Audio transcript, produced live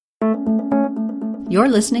You're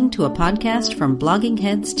listening to a podcast from Blogging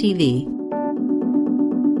Heads TV.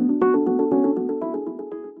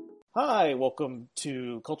 Hi, welcome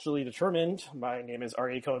to Culturally Determined. My name is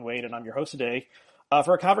Aryeh Cohen-Wade, and I'm your host today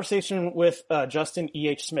for a conversation with Justin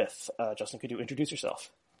E.H. Smith. Justin, could you introduce yourself?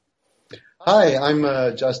 Hi,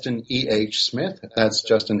 I'm Justin E.H. Smith. That's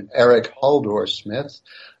Justin Eric Haldor Smith.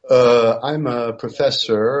 I'm a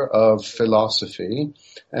professor of philosophy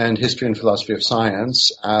and history and philosophy of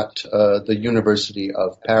science at the University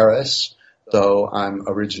of Paris, though I'm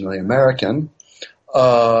originally American.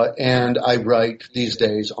 And I write these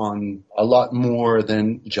days on a lot more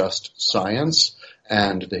than just science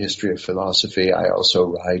and the history of philosophy. I also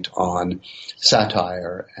write on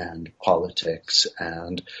satire and politics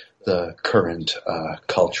and the current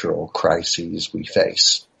cultural crises we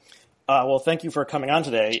face. Well, thank you for coming on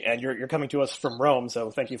today, and you're coming to us from Rome,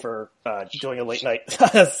 so thank you for doing a late night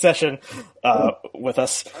session with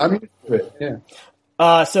us. I'm used to it,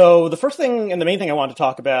 yeah. So the first thing and the main thing I wanted to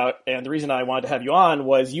talk about, and the reason I wanted to have you on,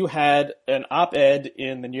 was you had an op-ed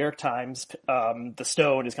in the New York Times. The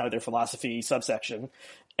Stone is kind of their philosophy subsection,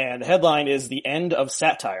 and the headline is "The End of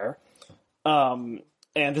Satire."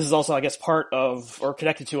 And this is also, I guess, part of or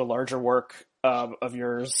connected to a larger work of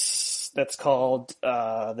yours that's called,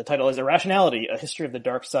 the title is Irrationality, A History of the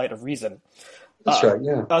Dark Side of Reason. That's right,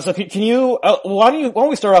 yeah. So can you, why don't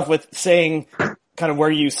we start off with saying kind of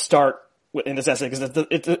where you start in this essay, because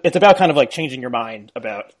it's about kind of like changing your mind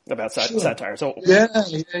about Sure. satire. So Yeah.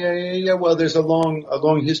 Well, there's a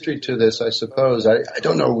long history to this, I suppose. I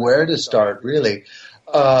don't know where to start, really.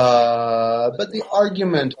 But the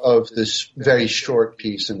argument of this very short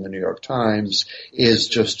piece in the New York Times is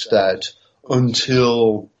just that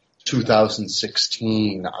until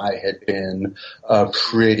 2016, I had been a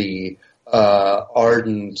pretty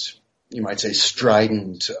ardent, you might say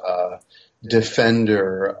strident,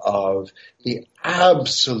 defender of the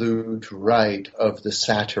absolute right of the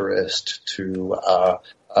satirist to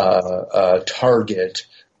target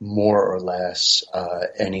more or less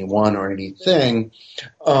anyone or anything,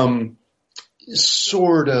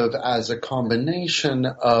 sort of as a combination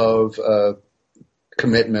of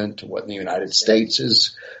commitment to what in the United States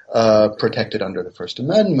is protected under the First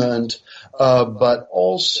Amendment, but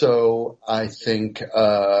also, I think,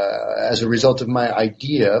 as a result of my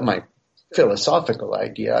philosophical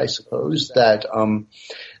idea, I suppose, that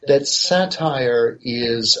satire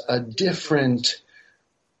is a different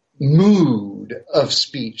mood of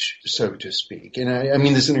speech, so to speak. And I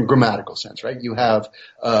mean this in a grammatical sense, right? You have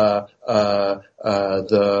the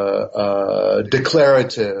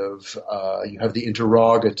declarative, you have the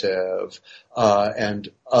interrogative, and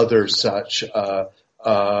other such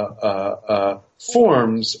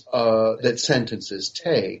forms that sentences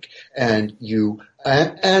take, and you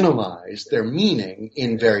analyze their meaning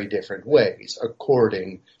in very different ways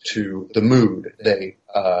according to the mood they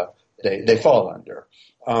fall under.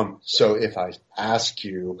 So if I ask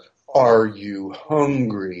you, are you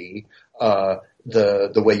hungry?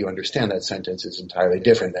 The way you understand that sentence is entirely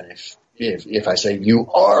different than if I say you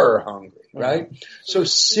are hungry, right? So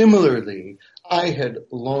similarly, I had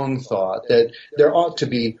long thought that there ought to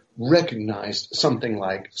be recognized something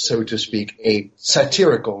like, so to speak, a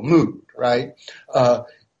satirical mood, right?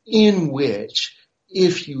 In which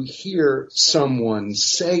if you hear someone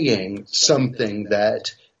saying something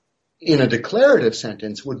that in a declarative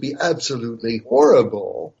sentence would be absolutely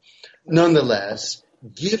horrible, nonetheless,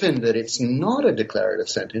 given that it's not a declarative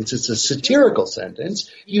sentence, it's a satirical sentence,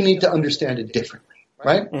 you need to understand it differently,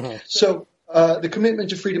 right? Mm-hmm. So the commitment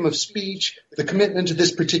to freedom of speech, the commitment to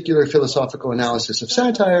this particular philosophical analysis of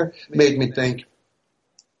satire made me think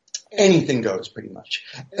anything goes pretty much.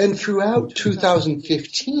 And throughout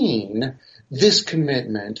 2015, this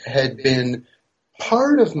commitment had been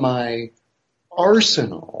part of my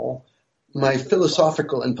arsenal, my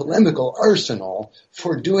philosophical and polemical arsenal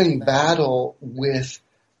for doing battle with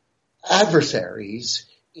adversaries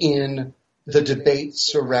in the debate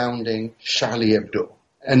surrounding Charlie Hebdo.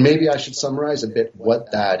 And maybe I should summarize a bit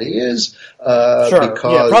what that is. Sure. Because,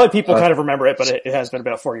 yeah, probably people kind of remember it, but it has been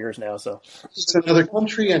about 4 years now. So it's another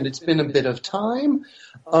country, and it's been a bit of time.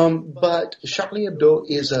 But Charlie Hebdo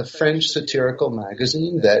is a French satirical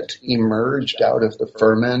magazine that emerged out of the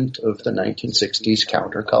ferment of the 1960s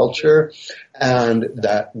counterculture, and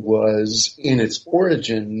that was in its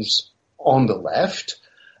origins on the left.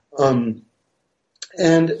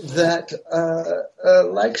 And that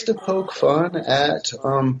likes to poke fun at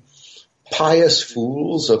pious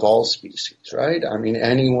fools of all species, right? I mean,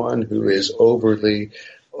 anyone who is overly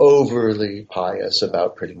pious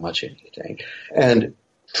about pretty much anything. And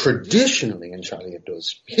traditionally in Charlie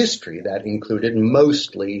Hebdo's history, that included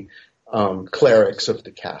mostly clerics of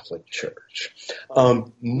the Catholic Church.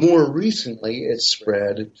 More recently, it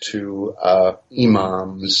spread to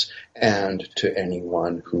imams and to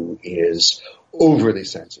anyone who is overly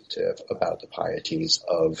sensitive about the pieties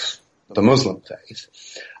of the Muslim faith.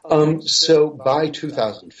 So by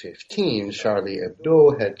 2015, Charlie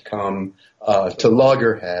Hebdo had come to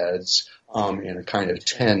loggerheads in a kind of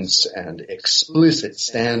tense and explicit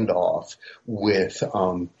standoff with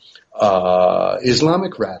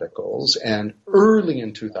Islamic radicals, and early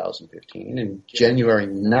in 2015, in January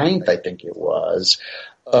 9th, I think it was,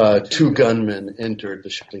 two gunmen entered the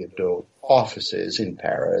Charlie Hebdo offices in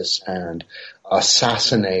Paris and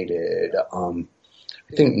assassinated,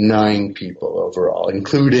 I think 9 people overall,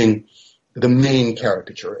 including the main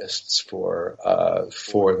caricaturists for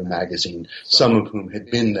the magazine, some of whom had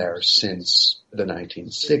been there since the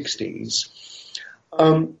 1960s.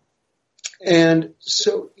 And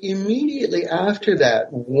so immediately after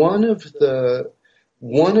that, one of the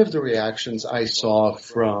reactions I saw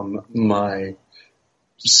from my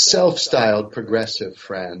self-styled progressive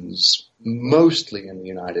friends, mostly in the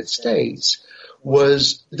United States,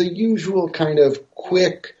 was the usual kind of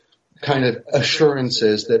quick kind of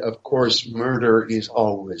assurances that, of course, murder is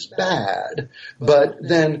always bad, but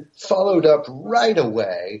then followed up right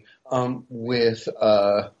away with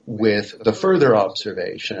the further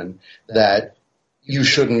observation that you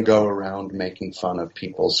shouldn't go around making fun of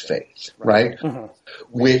people's faith, right? Mm-hmm.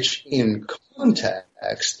 Which in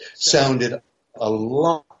context sounded a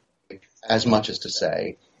lot as much as to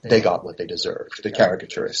say they got what they deserved. The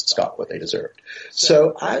caricaturists got what they deserved.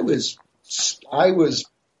 So I was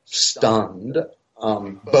stunned,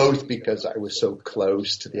 both because I was so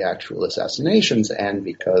close to the actual assassinations and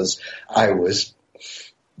because I was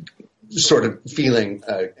sort of feeling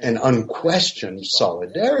an unquestioned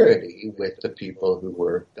solidarity with the people who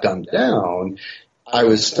were gunned down. I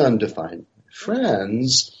was stunned to find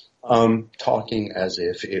friends talking as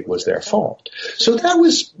if it was their fault. So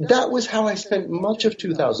that was how I spent much of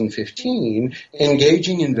 2015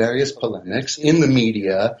 engaging in various polemics in the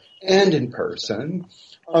media and in person,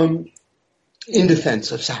 in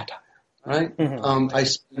defense of satire, right? Mm-hmm.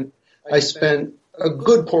 I spent a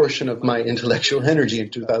good portion of my intellectual energy in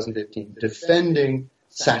 2015 defending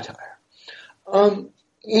satire. And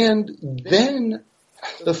then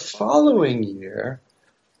the following year,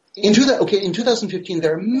 in 2015,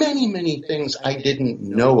 there are many, many things I didn't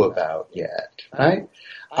know about yet, right?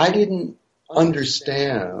 I didn't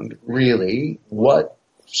understand really what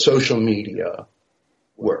social media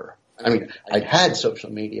were. I mean, I'd had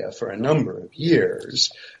social media for a number of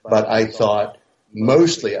years, but I thought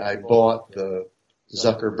mostly I bought the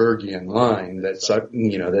Zuckerbergian line that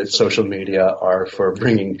social media are for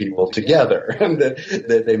bringing people together and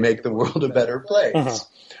that they make the world a better place. Uh-huh.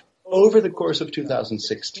 Over the course of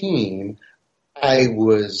 2016, I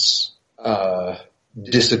was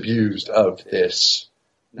disabused of this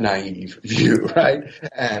naive view, right?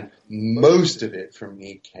 And most of it for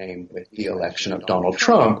me came with the election of Donald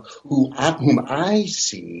Trump, whom I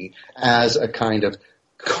see as a kind of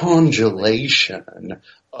congelation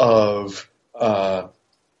of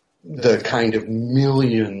the kind of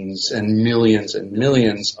millions and millions and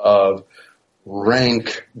millions of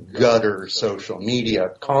rank gutter social media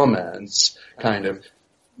comments kind of,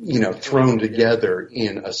 thrown together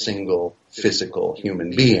in a single physical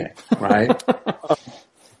human being, right?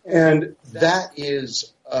 And that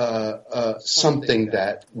is something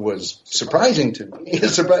that was surprising to me,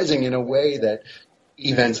 surprising in a way that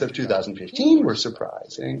events of 2015 were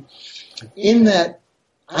surprising, in that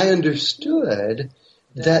I understood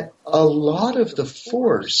that a lot of the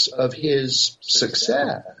force of his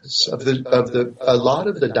success, a lot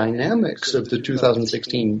of the dynamics of the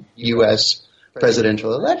 2016 U.S.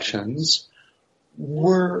 presidential elections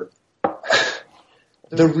were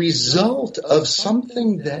the result of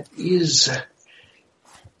something that is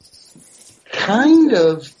kind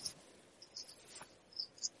of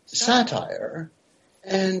satire,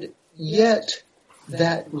 and yet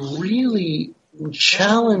that really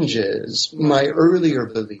challenges my earlier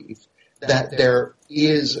belief that there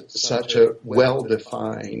is such a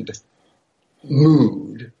well-defined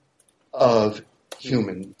mood of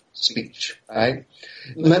human speech, right?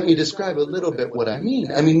 Let me describe a little bit what I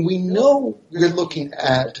mean. I mean, we know we're looking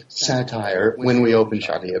at satire when we open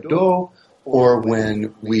Charlie Hebdo or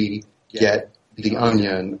when we get The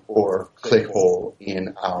Onion or Clickhole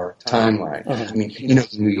in our timeline. I mean,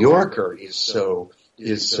 New Yorker is so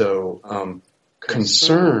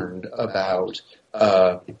concerned about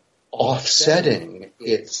offsetting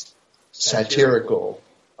its satirical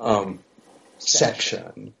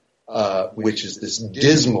section which is this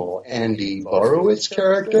dismal Andy Borowitz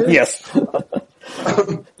character. Yes.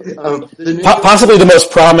 Possibly the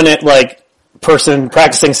most prominent, person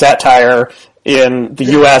practicing satire in the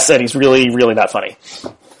U.S., and he's really, really not funny.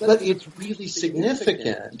 But it's really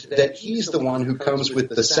significant that he's the one who comes with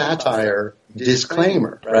the satire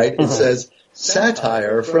disclaimer, right? It says,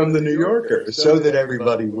 satire from the New Yorker, so that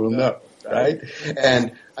everybody will know, right?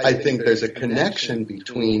 And I think there's a connection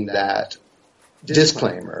between that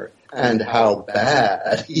disclaimer and how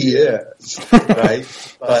bad he is, right?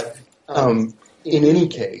 But in any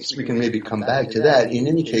case, we can maybe come back to that. In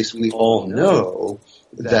any case, we all know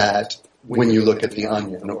that when you look at The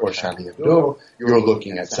Onion or Charlie Hebdo, you're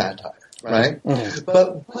looking at satire, right? Mm-hmm.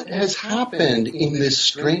 But what has happened in this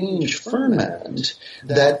strange ferment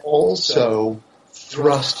that also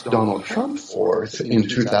thrust Donald Trump forth in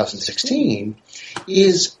 2016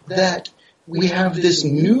 is that we have this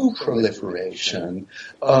new proliferation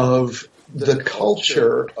of the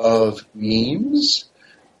culture of memes,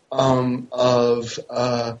 of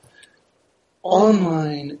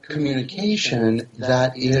online communication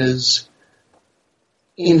that is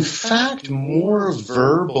in fact more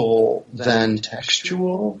verbal than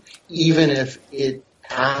textual, even if it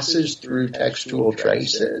passes through textual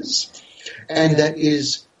traces, and that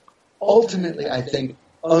is ultimately, I think,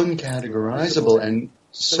 uncategorizable and,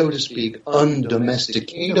 so to speak,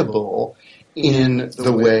 undomesticatable in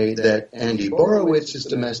the way that Andy Borowitz is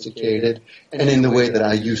domesticated and in the way that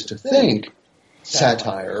I used to think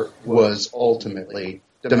satire was ultimately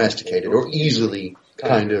domesticated or easily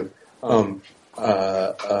kind of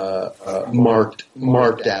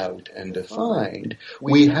marked out and defined.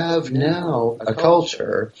 We have now a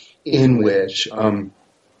culture in which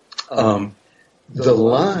the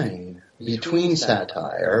line between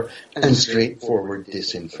satire and straightforward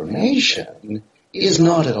disinformation is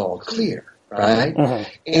not at all clear, right? Uh-huh.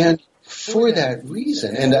 And for that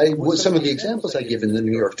reason, and some of the examples I give in the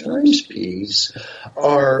New York Times piece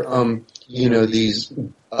are, these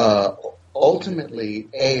ultimately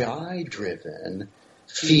AI-driven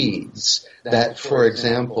feeds that, for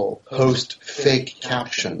example, post fake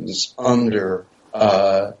captions under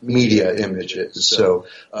media images. So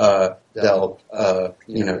there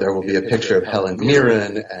will be a picture of Helen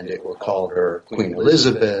Mirren, and it will call her Queen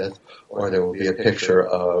Elizabeth, or there will be a picture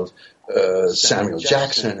of Samuel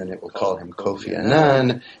Jackson, and it will call him Kofi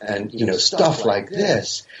Annan, and stuff like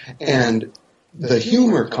this. And the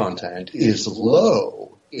humor content is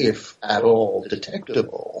low, if at all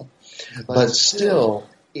detectable, but still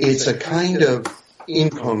it's a kind of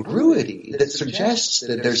incongruity that suggests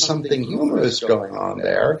that there's something humorous going on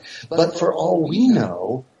there, but for all we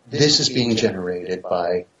know, this is being generated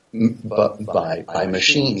by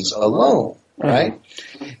machines alone, right?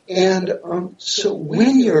 And so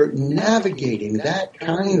when you're navigating that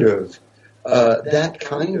kind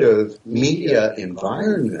of media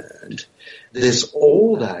environment, this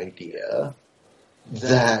old idea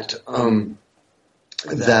that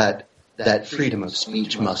freedom of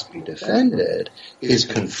speech must be defended is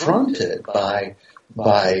confronted by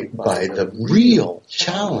the real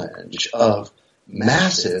challenge of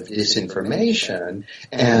massive disinformation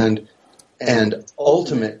and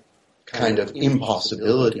ultimate kind of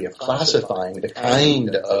impossibility of classifying the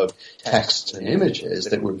kind of texts and images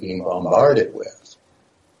that we're being bombarded with.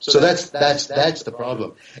 So that's the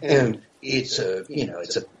problem. And it's a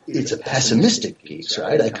pessimistic piece,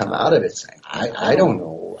 right? I come out of it saying, I don't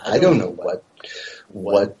know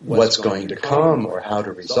what's going to come or how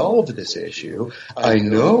to resolve this issue. I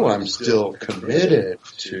know I'm still committed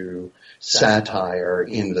to satire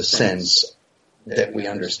in the sense that we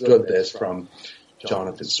understood this from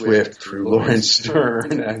Jonathan Swift through Lawrence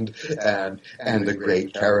Stern and the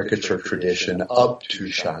great caricature tradition up to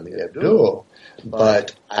Charlie Hebdo.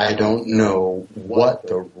 But I don't know what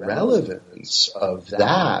the relevance of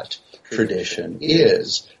that tradition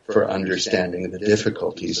is for understanding the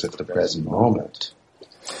difficulties of the present moment.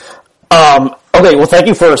 Okay, well, thank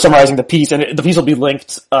you for summarizing the piece, and the piece will be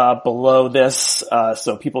linked below this,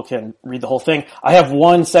 so people can read the whole thing. I have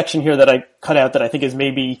one section here that I cut out that I think is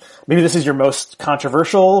maybe this is your most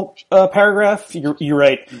controversial paragraph. You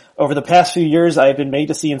write, over the past few years, I have been made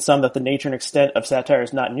to see in some that the nature and extent of satire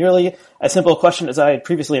is not nearly as simple a question as I had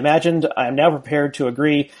previously imagined. I am now prepared to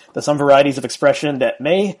agree that some varieties of expression that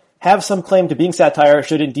may have some claim to being satire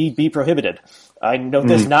should indeed be prohibited. I note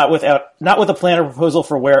this not with a plan or proposal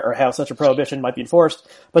for where or how such a prohibition might be enforced,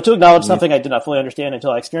 but to acknowledge something I did not fully understand until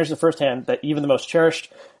I experienced it firsthand, that even the most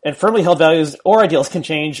cherished and firmly held values or ideals can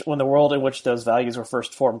change when the world in which those values were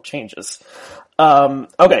first formed changes.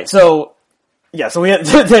 Okay, so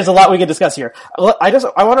there's a lot we can discuss here. I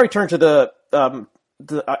want to return to the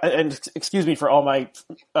and excuse me for all my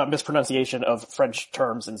mispronunciation of French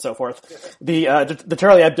terms and so forth. The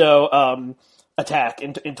Charlie Hebdo attack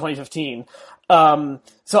in 2015.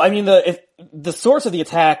 So I mean the source of the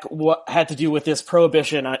attack had to do with this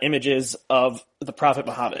prohibition on images of the Prophet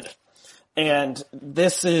Muhammad, and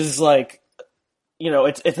this is like,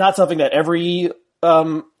 it's not something that every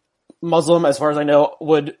Muslim, as far as I know,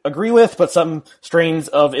 would agree with, but some strains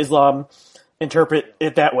of Islam interpret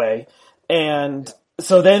it that way. And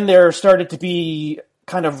so then there started to be,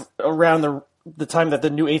 kind of around the time that the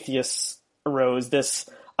New Atheists arose, this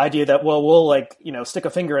idea that, well, we'll stick a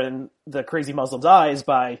finger in the crazy Muslims' eyes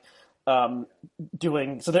by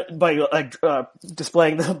displaying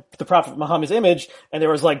the Prophet Muhammad's image. And there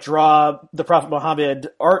was draw the Prophet Muhammad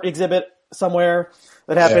art exhibit somewhere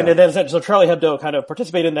that happened. Yeah. And then so Charlie Hebdo kind of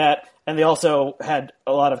participated in that. And they also had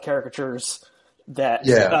a lot of caricatures that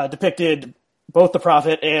depicted both the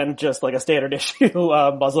Prophet and just like a standard issue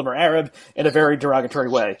Muslim or Arab in a very derogatory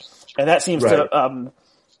way. And that seems to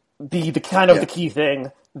be the kind of the key thing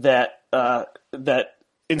that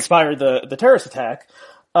inspired the terrorist attack.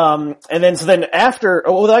 And then after,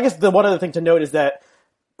 I guess the one other thing to note is that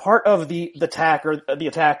part of the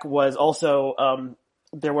attack was also,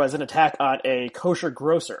 there was an attack on a kosher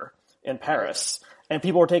grocer in Paris, and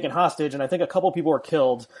people were taken hostage, and I think a couple people were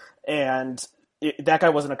killed, and that guy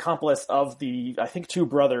was an accomplice of I think two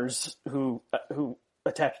brothers who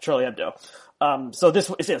attacked Charlie Hebdo. So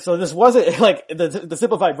this wasn't like the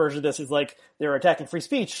simplified version of this is like they were attacking free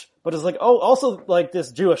speech, but it's like, also like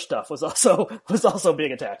this Jewish stuff was also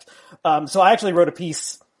being attacked. So I actually wrote a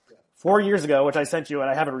piece 4 years ago, which I sent you, and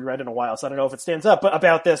I haven't reread in a while, so I don't know if it stands up, but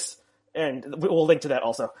about this, and we'll link to that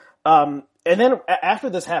also. And then after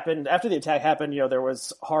the attack happened, there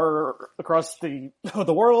was horror across the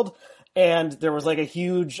world. And there was like a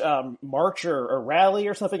huge march or rally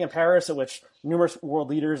or something in Paris in which numerous world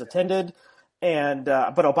leaders attended, and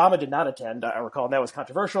but Obama did not attend, I recall, and that was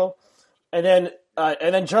controversial. And then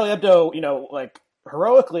Charlie Hebdo,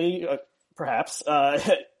 heroically, perhaps,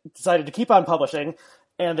 decided to keep on publishing,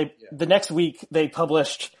 and the next week they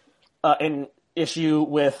published an issue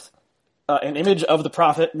with an image of the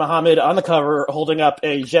Prophet Muhammad on the cover, holding up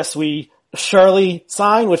a Je suis Charlie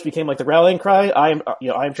sign, which became like the rallying cry. I am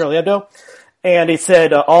Charlie Hebdo, and it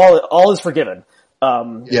said all is forgiven.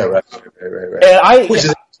 Right. And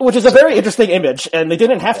which is a very interesting image, and they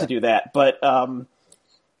didn't have to do that, but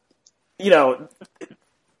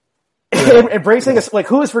embracing us, like,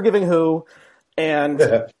 who is forgiving who, and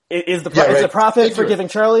is the Prophet forgiving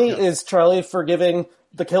Charlie? Yeah. Is Charlie forgiving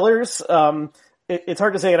the killers? It's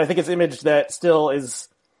hard to say, and I think it's an image that still is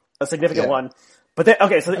a significant one. But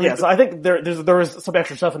so I think there was some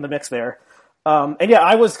extra stuff in the mix there. And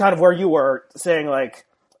I was kind of where you were, saying like,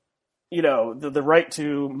 the right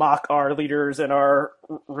to mock our leaders and our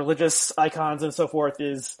religious icons and so forth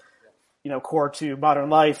is, core to modern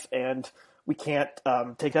life, and we can't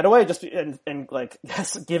take that away let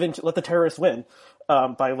the terrorists win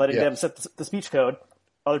by letting them set the speech code.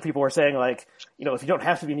 Other people were saying like, if you don't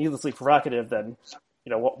have to be needlessly provocative, then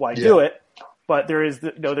why do it? But there is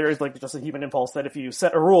like just a human impulse that if you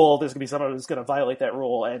set a rule, there's gonna be someone who's gonna violate that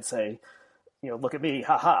rule and say, look at me,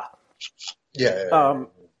 haha.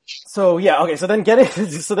 So I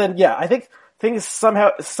think things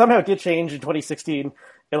somehow did change in 2016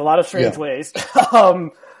 in a lot of strange ways.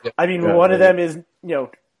 I mean, one of them is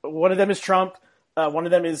Trump. One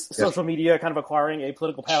of them is social media kind of acquiring a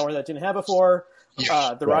political power that didn't have before.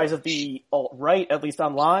 The rise of the alt-right, at least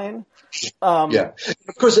online. Of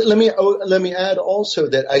course, let me add also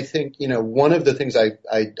that I think, one of the things I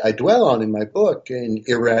dwell on in my book, in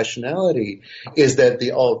Irrationality, is that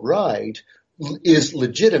the alt-right is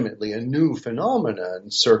legitimately a new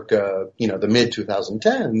phenomenon circa, the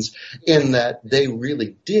mid-2010s, in that they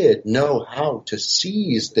really did know how to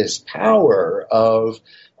seize this power of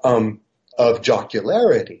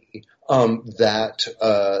jocularity that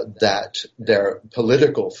their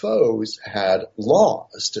political foes had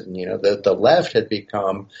lost. And, the left had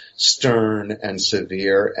become stern and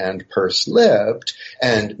severe and purse-lipped.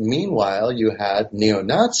 And meanwhile, you had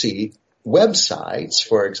neo-Nazi websites,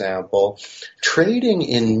 for example, trading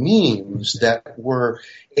in memes that were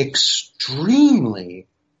extremely,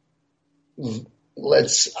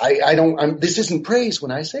 this isn't praise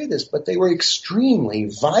when I say this, but they were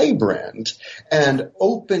extremely vibrant and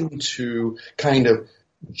open to kind of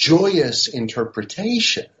joyous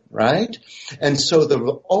interpretation, right? And so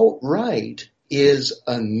the alt-right is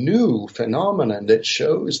a new phenomenon that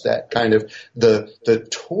shows that kind of the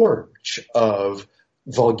torch of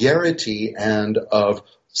vulgarity and of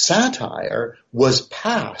satire was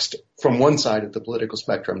passed from one side of the political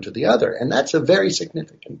spectrum to the other, and that's a very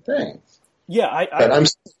significant thing. Yeah, but I'm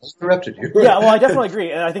interrupted you. Yeah, well, I definitely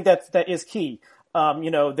agree, and I think that is key.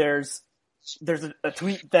 There's a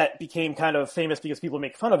tweet that became kind of famous because people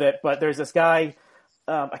make fun of it, but there's this guy,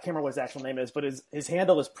 I can't remember what his actual name is, but his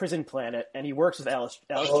handle is Prison Planet, and he works with Alex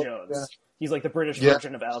Jones. Yeah. He's like the British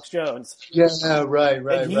version of Alex Jones. Yeah, right.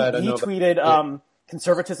 And he tweeted,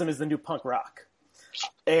 conservatism is the new punk rock.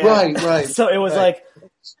 And right. So it was like,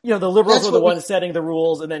 the liberals were the ones setting the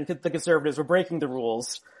rules, and then the conservatives were breaking the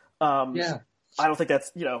rules. I don't think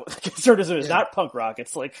that's, conservatism is not punk rock.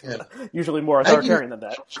 It's usually more authoritarian than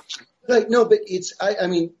that. Right. No, but I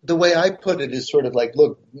mean, the way I put it is sort of like,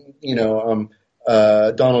 look,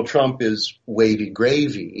 Donald Trump is wavy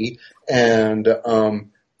gravy, and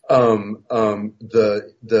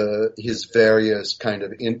his various kind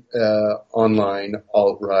of online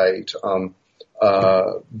alt-right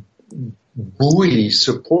buoy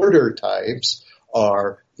supporter types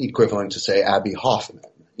are equivalent to, say, Abby Hoffman,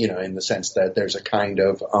 in the sense that there's a kind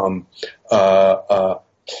of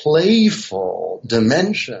playful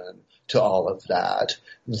dimension to all of that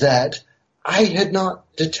I had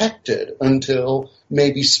not detected until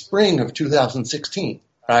maybe spring of 2016,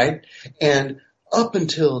 right? And up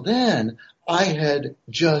until then, I had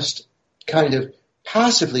just kind of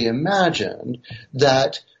passively imagined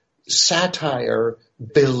that satire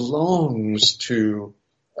belongs to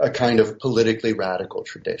a kind of politically radical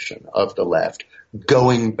tradition of the left,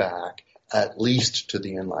 going back at least to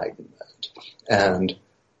the Enlightenment. And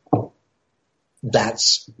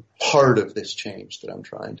that's part of this change that I'm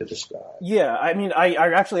trying to describe. Yeah, I mean,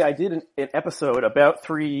 I did an episode about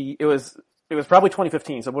it was probably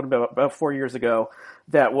 2015, so it would have been about 4 years ago,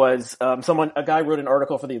 that was a guy wrote an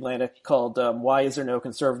article for The Atlantic called Why Is There No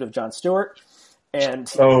Conservative Jon Stewart?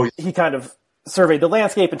 And he kind of surveyed the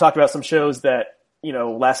landscape and talked about some shows that,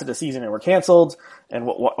 lasted a season and were canceled, and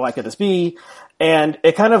why could this be? And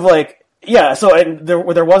it kind of and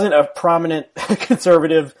there wasn't a prominent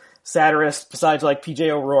conservative satirist besides PJ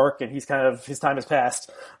O'Rourke, and his time has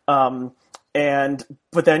passed. But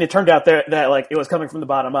then it turned out that it was coming from the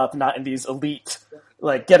bottom up, not in these elite,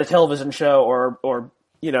 get a television show or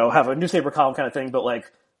have a newspaper column kind of thing, but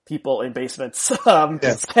people in basements,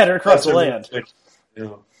 scattered across the land.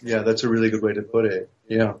 Yeah, that's a really good way to put it.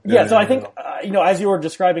 Yeah. So I think, as you were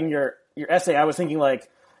describing your essay, I was thinking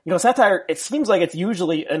satire, it seems like it's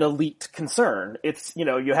usually an elite concern. It's,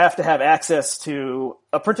 you have to have access to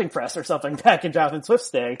a printing press or something back in Jonathan Swift's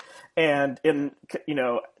day. And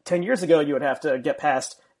 10 years ago, you would have to get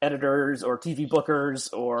past editors or TV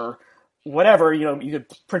bookers or whatever. You could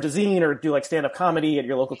print a zine or do stand-up comedy at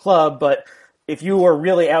your local club. But if you were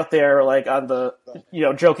really out there, on the,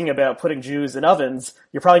 joking about putting Jews in ovens,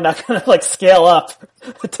 you're probably not going to scale up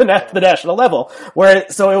to the national level.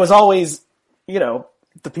 So it was always,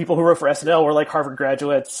 the people who wrote for SNL were Harvard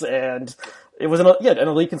graduates, and it was an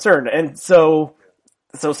elite concern. And so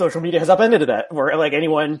social media has upended that, where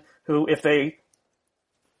anyone who, if they,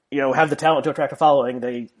 have the talent to attract a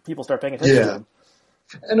following, people start paying attention to them.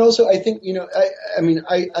 And also, I think,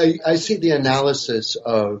 I see the analysis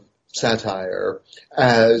of satire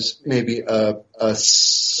as maybe a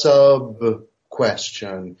sub-question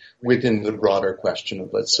within the broader question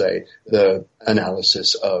of, let's say, the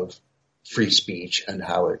analysis of free speech and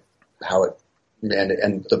how it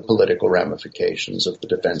and the political ramifications of the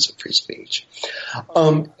defense of free speech.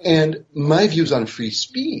 And my views on free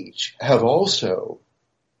speech have also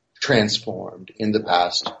transformed in the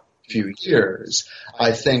past few years.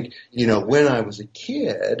 I think, when I was a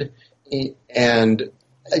kid, and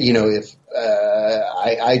if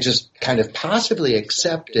I just kind of passively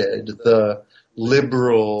accepted the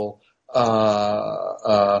liberal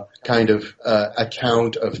kind of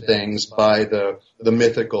account of things by the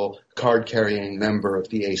mythical card-carrying member of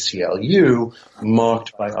the ACLU,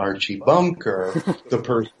 mocked by Archie Bunker, the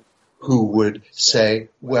person who would say,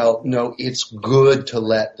 well, no, it's good to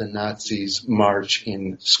let the Nazis march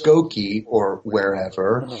in Skokie or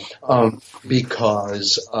wherever,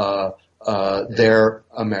 because they're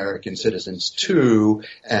American citizens too,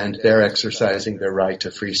 and they're exercising their right to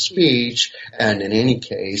free speech, and in any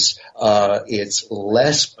case, it's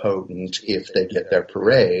less potent if they get their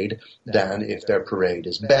parade than if their parade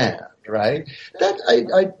is banned, right?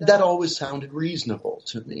 That always sounded reasonable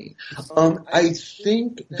to me. I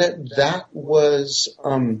think that was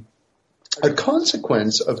a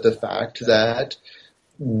consequence of the fact that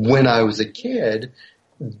when I was a kid,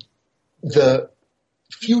 the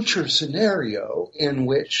future scenario in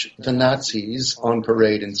which the Nazis on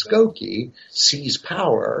parade in Skokie seize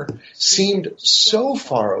power seemed so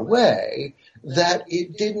far away that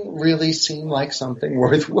it didn't really seem like something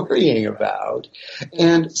worth worrying about.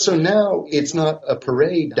 And so now it's not a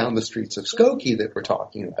parade down the streets of Skokie that we're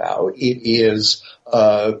talking about. It is,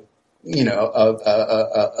 a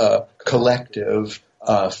collective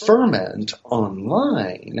ferment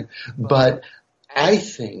online. But I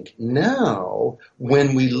think now,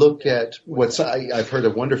 when we look at I've heard a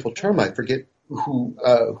wonderful term, I forget who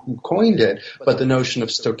coined it, but the notion of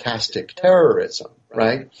stochastic terrorism,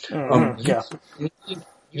 right?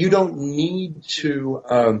 You don't need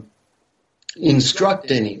to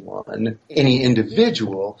instruct any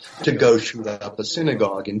individual, to go shoot up a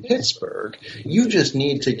synagogue in Pittsburgh. You just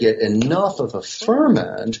need to get enough of a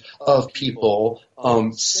ferment of people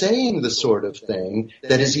saying the sort of thing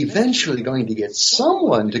that is eventually going to get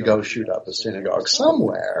someone to go shoot up a synagogue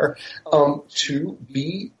somewhere, to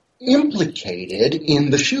be implicated in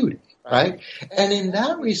the shooting. Right? And in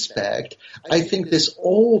that respect, I think this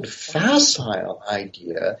old facile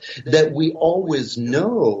idea that we always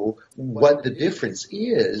know what the difference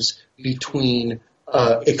is between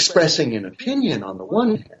expressing an opinion on the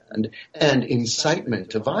one hand and incitement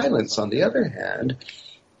to violence on the other hand,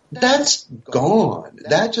 that's gone.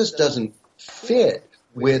 That just doesn't fit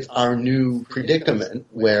with our new predicament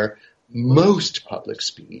where most public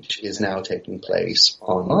speech is now taking place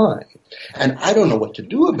online. And I don't know what to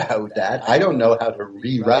do about that. I don't know how to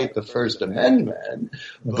rewrite the First Amendment,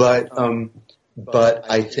 but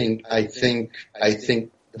I think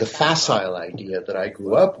the facile idea that I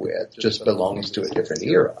grew up with just belongs to a different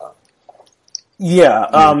era.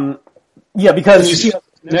 Yeah, because and you see how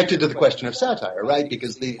it's connected to the question of satire, right?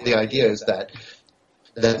 Because the idea is that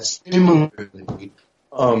similarly,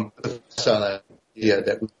 the facile idea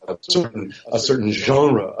that we have a certain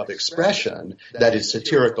genre of expression that is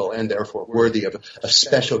satirical and therefore worthy of a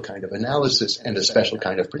special kind of analysis and a special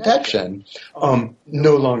kind of protection,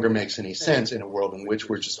 no longer makes any sense in a world in which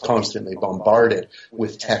we're just constantly bombarded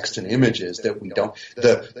with text and images that we don't,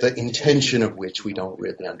 the intention of which we don't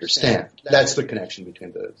really understand. That's the connection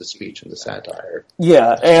between the speech and the satire.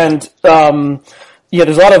 Yeah, and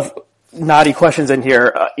there's a lot of naughty questions in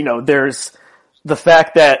here. There's the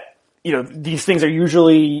fact that these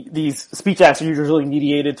speech acts are usually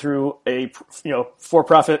mediated through a,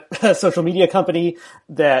 for-profit social media company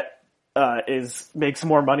that, makes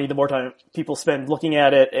more money the more time people spend looking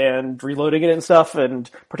at it and reloading it and stuff and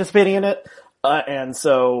participating in it. And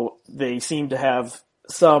so they seem to have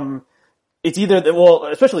it's either,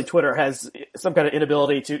 especially Twitter has some kind of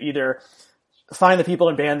inability to either find the people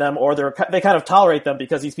and ban them, or they kind of tolerate them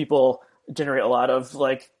because these people generate a lot of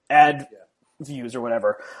ad views or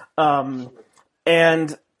whatever.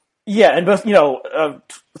 And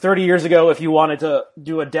 30 years ago, if you wanted to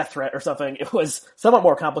do a death threat or something, it was somewhat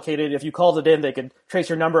more complicated. If you called it in, they could trace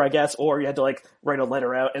your number, I guess, or you had to write a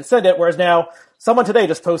letter out and send it. Whereas now, someone today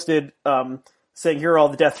just posted, saying, here are all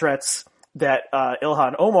the death threats that,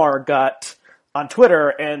 Ilhan Omar got on Twitter,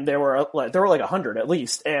 and there were 100 at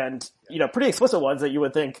least, and, pretty explicit ones that you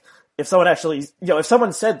would think, if someone actually, if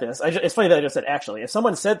someone said this, it's funny that I just said actually, if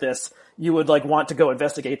someone said this, you would want to go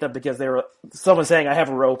investigate them because someone saying, I have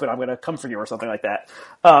a rope and I'm going to come for you or something like that.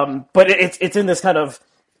 But it's in this kind of,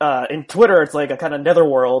 in Twitter, it's like a kind of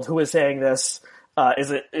netherworld. Who is saying this? Is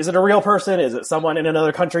it a real person? Is it someone in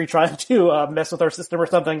another country trying to, mess with our system or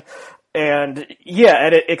something? And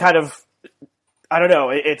and it kind of, I don't know,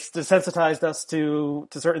 it's desensitized us to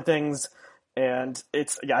certain things. And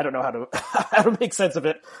I don't know how to make sense of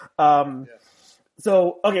it.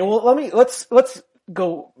 So, okay, well, let's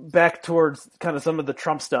go back towards kind of some of the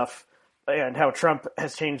Trump stuff and how Trump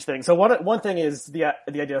has changed things. So one thing is the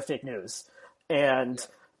idea of fake news. And,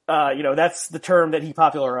 that's the term that he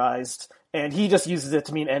popularized, and he just uses it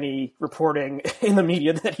to mean any reporting in the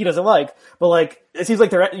media that he doesn't like. But it seems like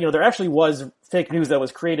there actually was fake news that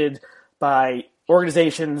was created by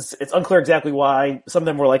organizations. It's unclear exactly why. Some of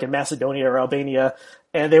them were in Macedonia or Albania,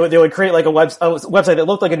 and they would create a website that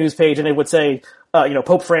looked like a news page, and they would say,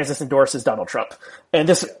 Pope Francis endorses Donald Trump. And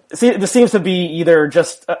this seems to be either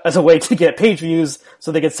just as a way to get page views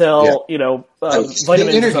so they could sell, vitamins.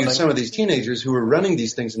 They interviewed some of these teenagers who were running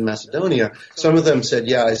these things in Macedonia. Some of them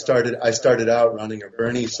said, I started out running a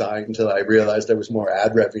Bernie site until I realized there was more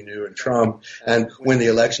ad revenue in Trump. And when the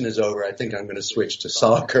election is over, I think I'm going to switch to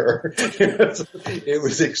soccer. It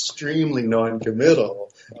was extremely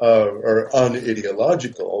non-committal, or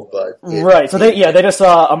unideological, but right. So they just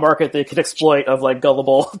saw a market they could exploit of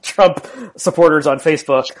gullible Trump supporters on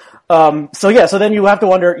Facebook. So then you have to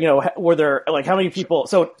wonder, were there how many people?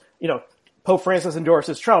 So Pope Francis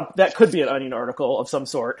endorses Trump. That could be an Onion article of some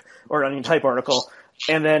sort, or an Onion type article.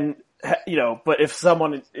 And then but if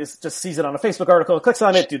someone just sees it on a Facebook article and clicks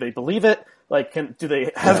on it, do they believe it? Like, do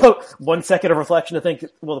they have a 1 second of reflection to think,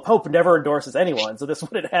 well, the Pope never endorses anyone, so this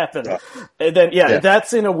wouldn't happen. Yeah. And then,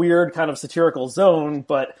 that's in a weird kind of satirical zone,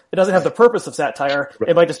 but it doesn't have the purpose of satire. Right.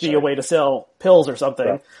 It might just be a way to sell pills or something.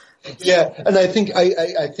 Right. Yeah, and I think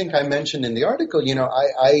I mentioned in the article,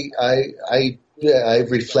 I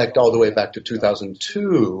reflect all the way back to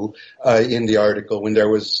 2002 in the article when there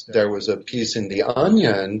was a piece in The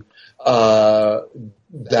Onion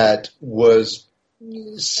that was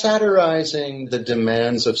satirizing the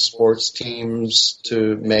demands of sports teams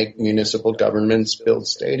to make municipal governments build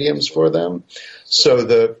stadiums for them. So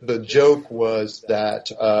the joke was that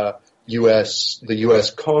the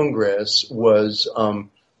U.S. Congress was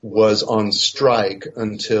on strike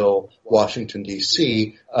until Washington,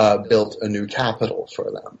 D.C. Built a new capital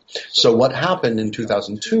for them. So what happened in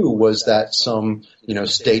 2002 was that some,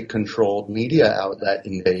 state-controlled media outlet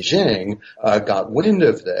in Beijing got wind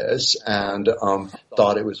of this and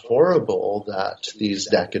thought it was horrible that these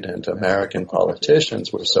decadent American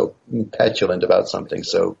politicians were so petulant about something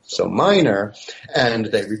so minor, and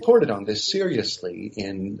they reported on this seriously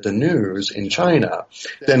in the news in China.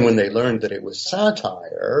 Then when they learned that it was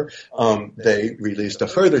satire, they released a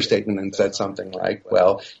further statement and said something like,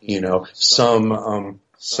 well,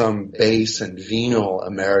 some base and venal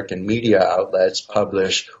American media outlets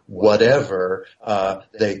publish whatever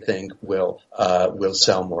they think will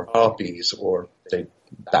sell more copies, or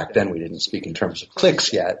back then we didn't speak in terms of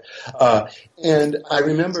clicks yet. And I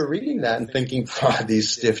remember reading that and thinking,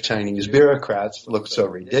 these stiff Chinese bureaucrats look so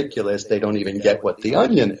ridiculous, they don't even get what The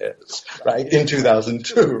Onion is, right? In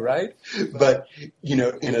 2002, right? But,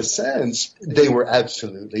 in a sense, they were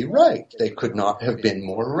absolutely right. They could not have been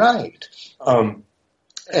more right.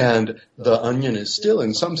 And The Onion is still,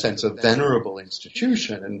 in some sense, a venerable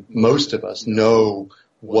institution, and most of us know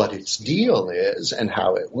what its deal is and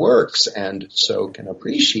how it works, and so can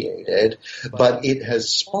appreciate it. But it has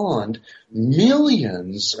spawned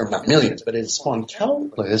millions, or not millions, but it has spawned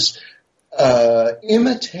countless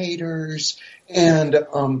imitators and,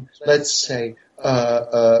 let's say,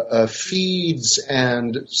 feeds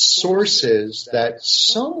and sources that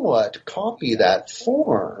somewhat copy that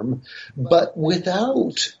form, but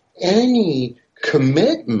without any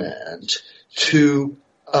commitment to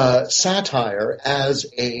satire as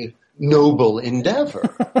a noble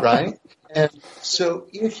endeavor, right? And so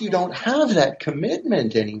if you don't have that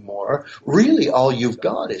commitment anymore, really all you've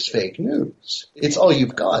got is fake news. It's all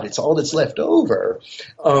you've got. It's all that's left over.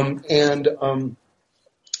 And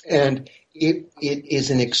it is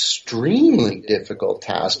an extremely difficult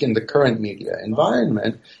task in the current media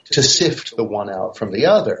environment to sift the one out from the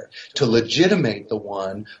other, to legitimate the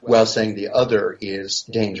one while saying the other is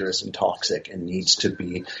dangerous and toxic and needs to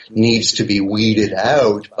be weeded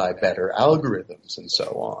out by better algorithms and so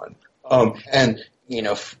on.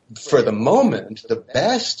 For the moment, the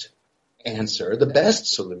best answer, the best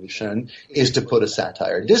solution is to put a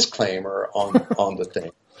satire disclaimer on the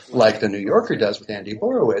thing, like the New Yorker does with Andy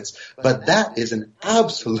Horowitz, but that is an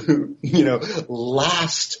absolute,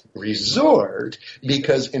 last resort,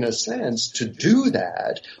 because in a sense, to do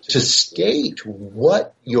that, to state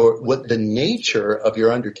what the nature of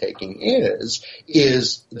your undertaking is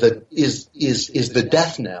the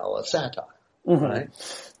death knell of satire, mm-hmm. right?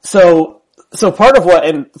 So part of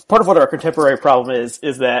what our contemporary problem is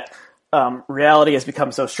that reality has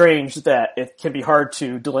become so strange that it can be hard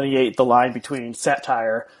to delineate the line between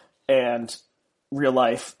satire and real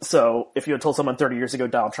life. So if you had told someone 30 years ago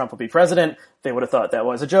Donald Trump would be president, they would have thought that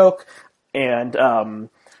was a joke. And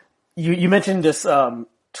you mentioned this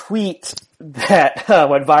tweet that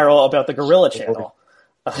went viral about the Gorilla Channel.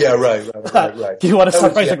 Yeah, right. Do you want to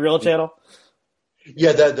summarize the Gorilla Channel?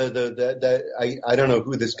 Yeah, I don't know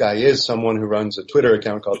who this guy is. Someone who runs a Twitter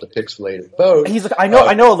account called The Pixelated Vote. I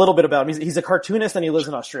know a little bit about him. He's a cartoonist and he lives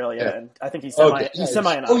in Australia, and I think he's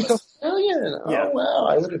semi-anonymous. Oh, he's Australian. Yeah. Oh, wow.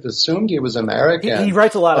 I would have assumed he was American. He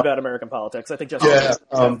writes a lot about American politics. I think that's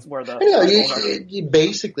where the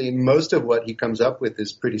basically most of what he comes up with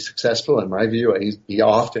is pretty successful in my view. He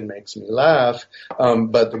often makes me laugh.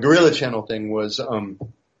 But the Gorilla Channel thing was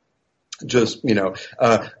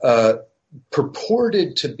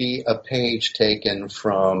purported to be a page taken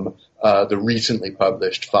from the recently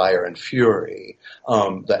published Fire and Fury,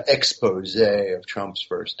 the expose of Trump's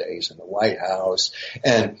first days in the White House.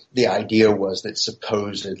 And the idea was that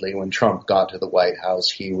supposedly when Trump got to the White House,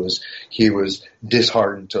 he was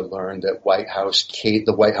disheartened to learn that the White House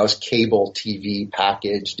cable TV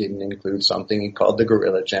package didn't include something he called the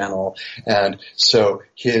Gorilla Channel. And so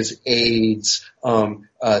his aides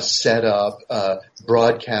set up a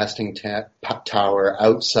broadcasting tower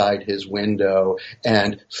outside his window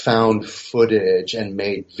and found footage and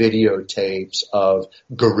made videotapes of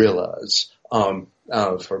gorillas.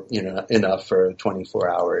 For enough for a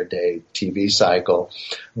 24-hour-a-day TV cycle,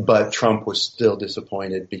 but Trump was still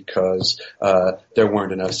disappointed because there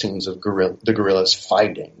weren't enough scenes of the gorillas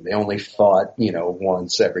fighting. They only fought,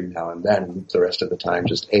 once every now and then, and the rest of the time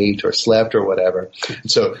just ate or slept or whatever. And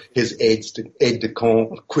so his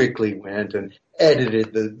aide-de-camp quickly went and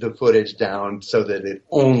edited the footage down so that it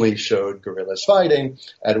only showed gorillas fighting,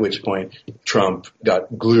 at which point Trump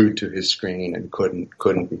got glued to his screen and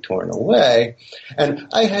couldn't be torn away. And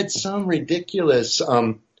I had some ridiculous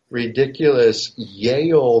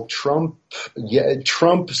Yale Trump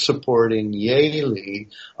supporting Yaley,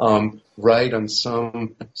 write on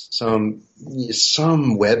some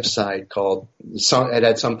website called, it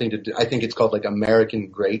had something to do, I think it's called like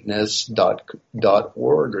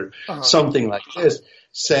AmericanGreatness.org or something like this,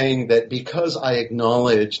 saying that because I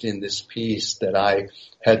acknowledged in this piece that I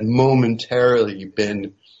had momentarily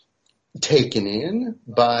been taken in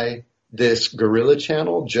by this Gorilla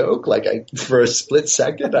Channel joke, for a split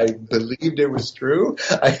second, I believed it was true.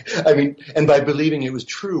 I mean, and by believing it was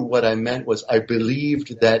true, what I meant was I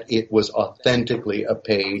believed that it was authentically a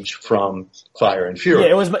page from Fire and Fury. Yeah,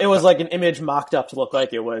 it was like an image mocked up to look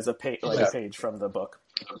like it was a page from the book.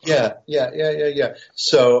 Yeah.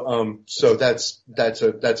 So that's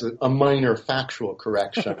a minor factual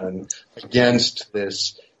correction against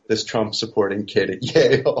this Trump supporting kid at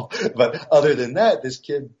Yale. But other than that, this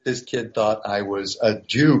kid thought I was a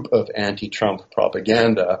dupe of anti-Trump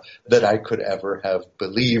propaganda, that I could ever have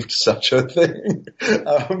believed such a thing.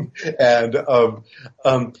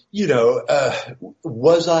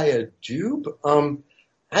 Was I a dupe?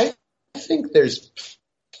 I think there's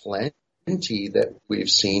plenty that we've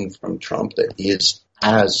seen from Trump that is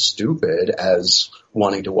as stupid as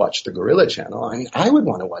wanting to watch the Gorilla Channel. I mean, I would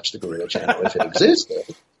want to watch the Gorilla Channel if it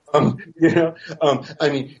existed.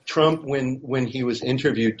 Trump, when he was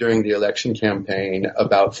interviewed during the election campaign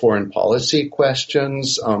about foreign policy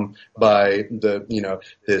questions, by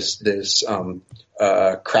this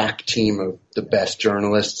crack team of the best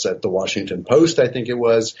journalists at the Washington Post, I think it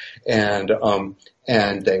was, and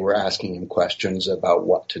they were asking him questions about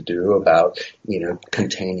what to do about,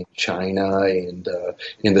 containing China in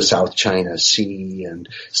the South China Sea and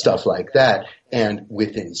stuff like that. And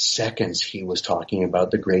within seconds, he was talking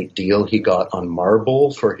about the great deal he got on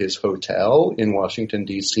marble for his hotel in Washington,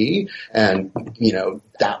 D.C. And,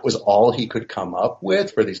 that was all he could come up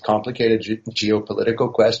with for these complicated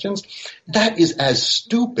geopolitical questions. That is as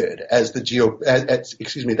stupid as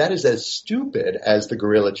that is as stupid as the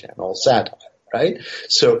Gorilla Channel satire. Right?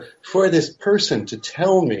 So for this person to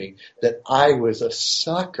tell me that I was a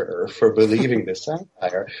sucker for believing the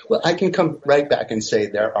satire, well, I can come right back and say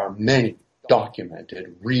there are many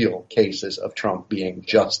documented real cases of Trump being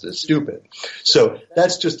just as stupid. So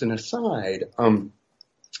that's just an aside. So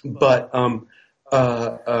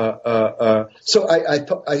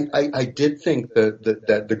I did think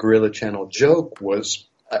that the Gorilla Channel joke was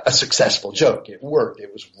a successful joke. It worked.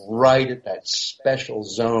 It was right at that special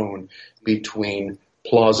zone between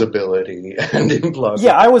plausibility and implausibility.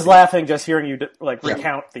 Yeah, I was laughing just hearing you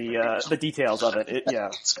recount the details of it.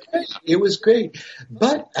 It was great.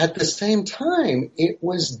 But at the same time, it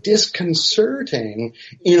was disconcerting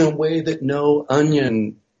in a way that no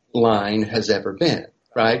Onion line has ever been.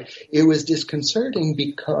 Right? It was disconcerting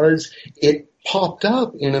because it popped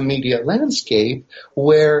up in a media landscape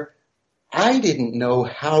where I didn't know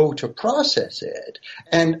how to process it.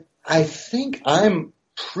 And I think I'm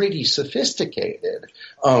pretty sophisticated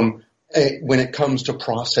when it comes to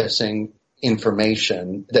processing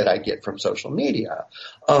information that I get from social media.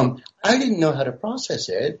 I didn't know how to process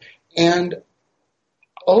it. And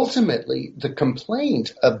ultimately, the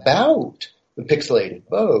complaint about the pixelated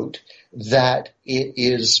vote that it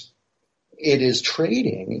is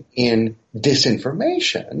trading in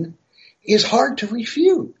disinformation is hard to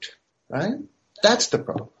refute. Right? That's the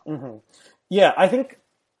problem. Mm-hmm. Yeah, I think,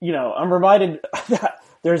 I'm reminded that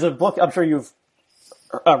there's a book, I'm sure you've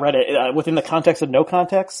read it, Within the Context of No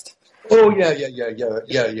Context. Oh, yeah. I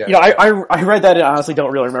read that and I honestly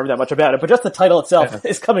don't really remember that much about it, but just the title itself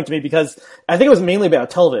is coming to me because I think it was mainly about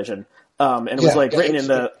television, and it was written in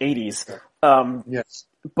the 80s. Yes.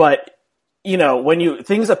 But, when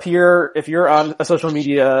things appear, if you're on a social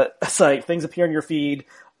media site, things appear in your feed,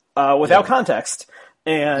 without context.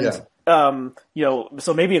 And,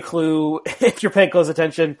 so maybe a clue, if you're paying close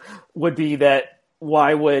attention, would be that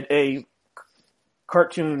why would a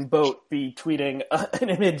cartoon boat be tweeting an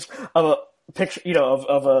image of a picture,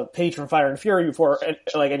 of a page from Fire and Fury before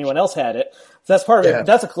like anyone else had it. So that's part of it.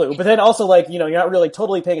 That's a clue. But then also like, you're not really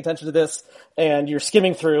totally paying attention to this, and you're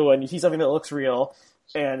skimming through and you see something that looks real.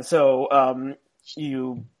 And so,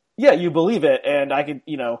 you believe it. And I could,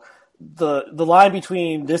 the line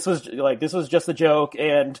between this was just a joke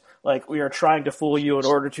and like we are trying to fool you in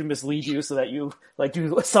order to mislead you so that you like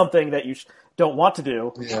do something that you don't want to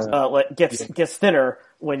do, gets thinner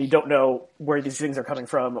when you don't know where these things are coming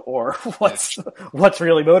from or what's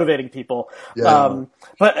really motivating people. Yeah.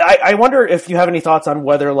 But I wonder if you have any thoughts on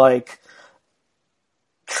whether like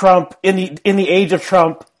Trump in the age of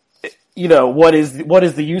Trump, what is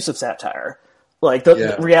the use of satire? Like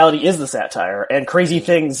the reality is the satire, and crazy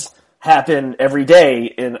things happen every day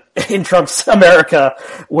in Trump's America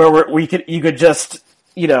where you could just,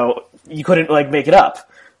 you couldn't like make it up.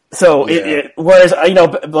 So whereas,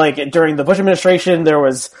 like during the Bush administration, it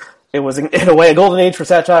was in a way a golden age for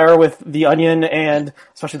satire with The Onion and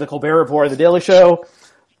especially the Colbert Report, The Daily Show.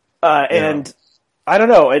 And I don't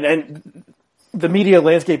know. And the media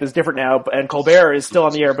landscape is different now, and Colbert is still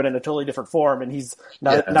on the air, but in a totally different form, and he's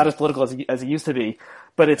not as political as he used to be.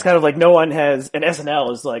 But it's kind of like no one has, and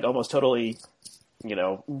SNL is like almost totally,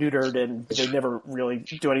 neutered, and they never really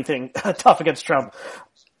do anything tough against Trump.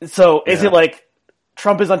 So is it like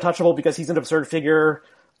Trump is untouchable because he's an absurd figure,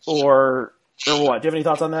 or what? Do you have any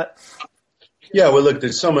thoughts on that? Yeah, well, look,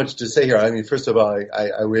 there's so much to say here. I mean, first of all,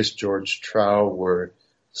 I wish George Trow were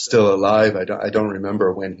still alive. I don't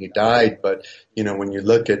remember when he died, but when you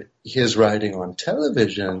look at his writing on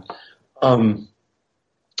television,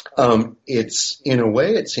 it's in a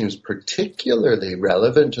way it seems particularly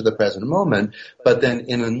relevant to the present moment, but then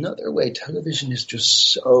in another way, television is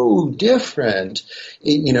just so different,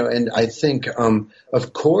 and I think,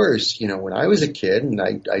 of course, when I was a kid, and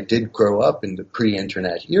I did grow up in the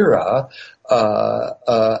pre-internet era,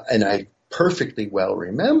 and I perfectly well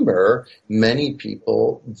remember many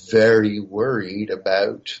people very worried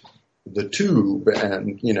about the tube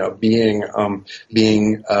and,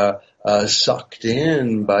 being sucked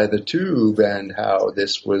in by the tube and how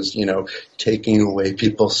this was, taking away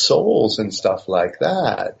people's souls and stuff like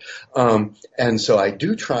that. And so I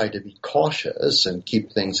do try to be cautious and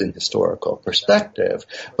keep things in historical perspective.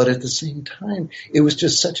 But at the same time, it was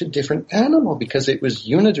just such a different animal because it was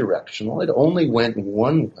unidirectional. It only went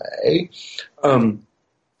one way.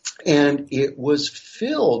 And it was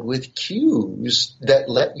filled with cues that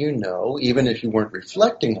let you know, even if you weren't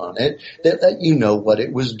reflecting on it, that let you know what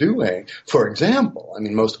it was doing. For example,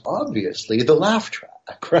 most obviously, the laugh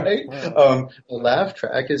track, right? The laugh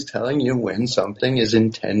track is telling you when something is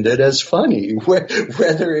intended as funny,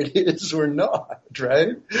 whether it is or not,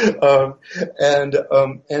 right? And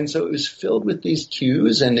so it was filled with these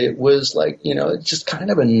cues, and it was like, it's just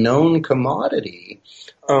kind of a known commodity.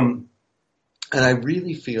 And I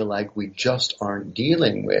really feel like we just aren't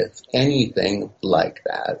dealing with anything like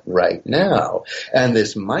that right now. And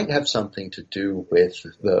this might have something to do with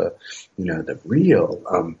the real.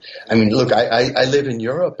 Look, I live in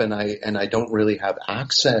Europe and I don't really have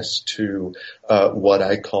access to, what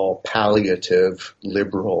I call palliative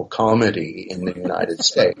liberal comedy in the United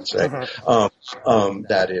States, right?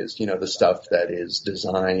 That is, the stuff that is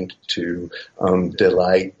designed to,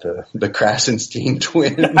 delight the Krasenstein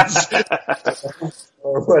twins.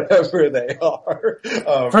 Or whatever they are.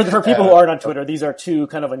 For people who aren't on Twitter, these are two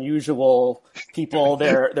kind of unusual people.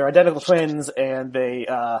 They're identical twins, and they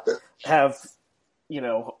have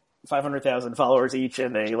 500,000 followers each,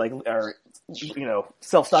 and they are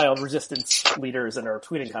self-styled resistance leaders and are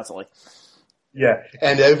tweeting constantly. Yeah,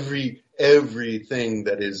 and everything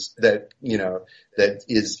that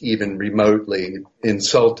is even remotely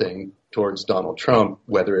insulting towards Donald Trump,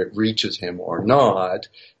 whether it reaches him or not,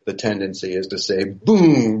 the tendency is to say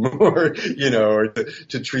boom, or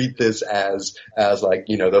to treat this as like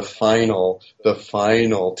the final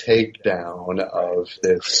takedown of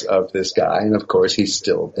this guy, and of course he's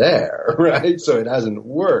still there, right? So it hasn't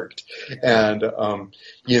worked. And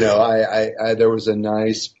I there was a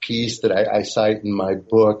nice piece that I cite in my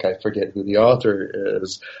book. I forget who the author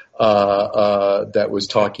is. That was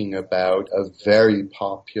talking about a very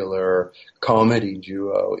popular comedy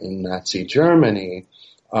duo in Nazi Germany,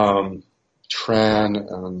 Tran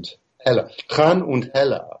and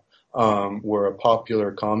Hella, were a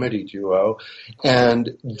popular comedy duo,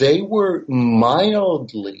 and they were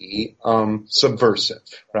mildly,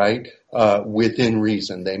 subversive, right? Within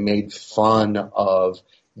reason. They made fun of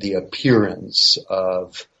the appearance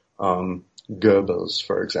of, Goebbels,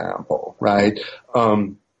 for example, right?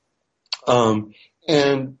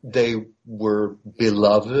 And they were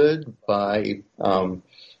beloved by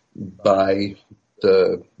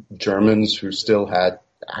the Germans who still had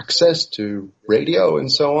access to radio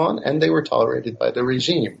and so on, and they were tolerated by the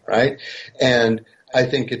regime, right? And I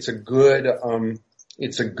think it's a good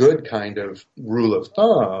kind of rule of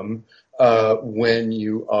thumb when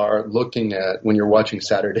you're watching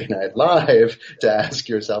Saturday Night Live to ask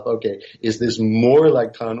yourself, okay, is this more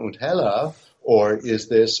like Kahn und Heller, or is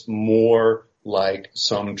this more like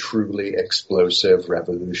some truly explosive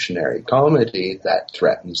revolutionary comedy that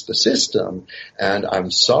threatens the system? And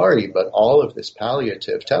I'm sorry, but all of this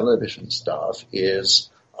palliative television stuff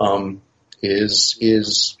is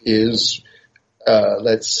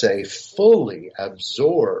let's say fully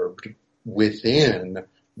absorbed within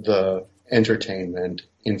the entertainment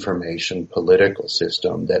information political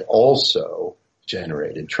system that also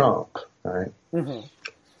generated Trump, right?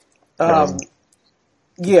 Mm-hmm.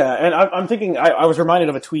 Yeah, and I'm thinking, I was reminded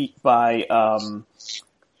of a tweet by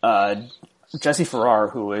Jesse Farrar,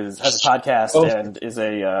 who has a podcast and is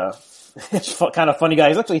a kind of funny guy.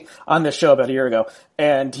 He's actually on this show about a year ago,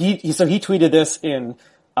 and he tweeted this in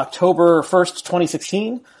October 1st,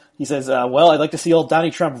 2016. He says, well, I'd like to see old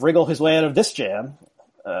Donnie Trump wriggle his way out of this jam.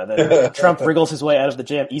 That Trump wriggles his way out of the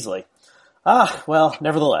jam easily. Well,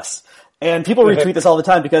 nevertheless. And people retweet this all the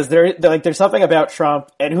time because there's something about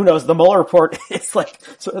Trump, and who knows, the Mueller report is the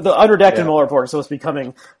unredacted Mueller report is supposed to be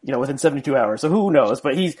coming, within 72 hours. So who knows?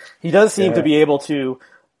 But he does seem to be able to,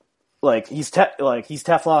 he's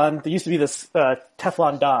Teflon. There used to be this,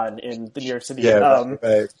 Teflon Don in the New York City,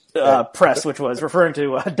 press, which was referring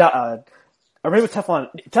to, or maybe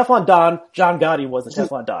Teflon Don. John Gotti was the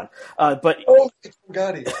Teflon Don.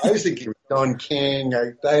 Gotti. I was thinking Don King.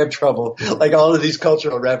 I have trouble. All of these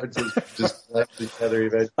cultural references just left each other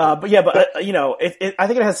eventually. I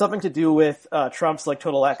think it has something to do with Trump's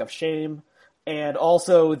total lack of shame, and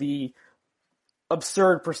also the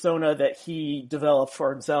absurd persona that he developed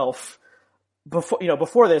for himself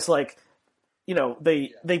before this.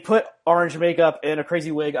 They put orange makeup and a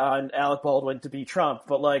crazy wig on Alec Baldwin to be Trump,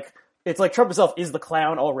 but it's like Trump himself is the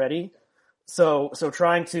clown already. So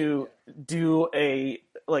trying to do a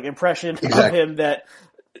impression of him that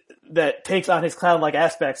takes on his clown-like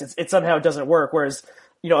aspects, it somehow doesn't work. Whereas,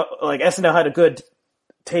 SNL had a good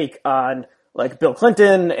take on Bill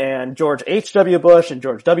Clinton and George H.W. Bush and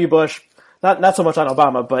George W. Bush. Not so much on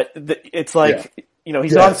Obama, but it's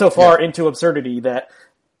he's gone so far into absurdity that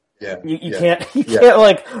you can't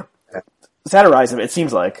satirize him, it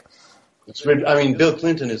seems like. Bill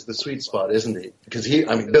Clinton is the sweet spot, isn't he? Because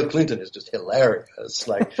Bill Clinton is just hilarious.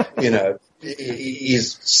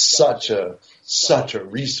 He's such a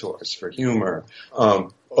resource for humor.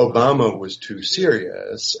 Obama was too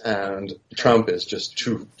serious, and Trump is just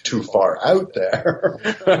too far out there,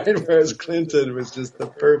 right? Whereas Clinton was just the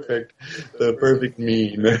perfect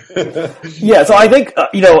meme. Yeah, so I think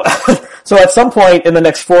so at some point in the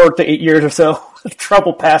next 4 to 8 years or so, Trump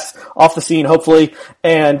will pass off the scene, hopefully,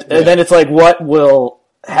 and then it's what will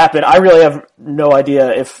happen? I really have no idea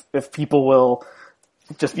if people will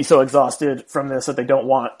just be so exhausted from this that they don't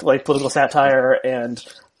want political satire and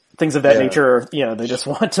things of that nature. They just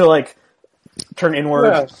want to turn inward.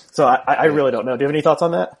 Yeah. So I really don't know. Do you have any thoughts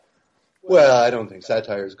on that? Well, I don't think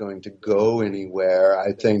satire is going to go anywhere.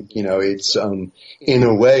 I think, it's, in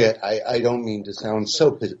a way, I don't mean to sound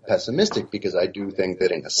so pessimistic, because I do think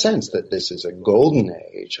that in a sense that this is a golden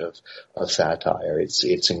age of satire.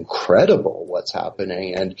 It's incredible what's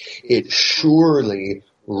happening, and it surely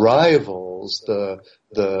rivals the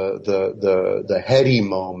heady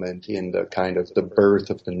moment in the kind of the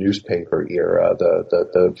birth of the newspaper era,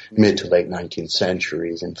 the mid to late 19th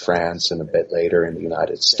centuries in France and a bit later in the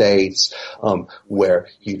United States, where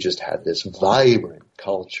you just had this vibrant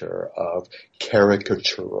culture of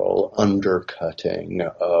caricatural undercutting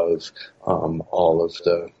of all of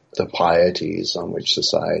the pieties on which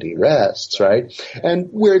society rests, right? And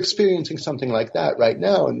we're experiencing something like that right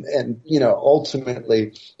now, and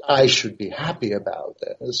ultimately I should be happy about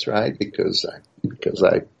this, right? Because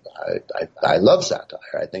I love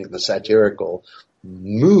satire. I think the satirical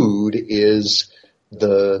mood is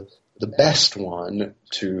the best one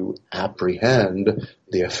to apprehend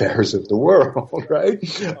the affairs of the world, right?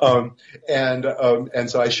 And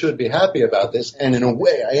so I should be happy about this, and in a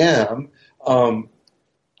way I am.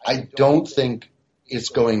 I don't think it's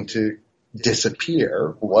going to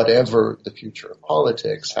disappear, whatever the future of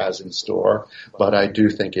politics has in store, but I do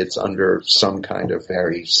think it's under some kind of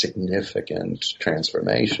very significant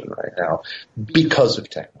transformation right now because of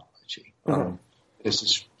technology. Mm-hmm. This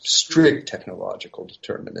is strict technological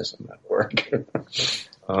determinism at work.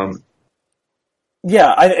 I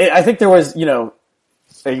think there was, I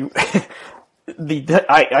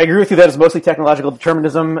agree with you that it's mostly technological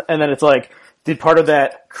determinism, and then it's did part of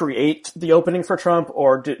that create the opening for Trump,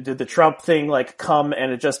 or did the Trump thing like come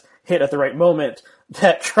and it just hit at the right moment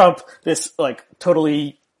that Trump, this like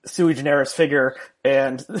totally sui generis figure,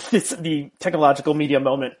 and the technological media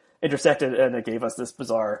moment intersected, and it gave us this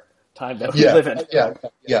bizarre time that we live in?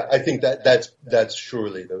 Yeah. I think that's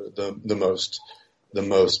surely the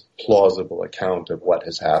most plausible account of what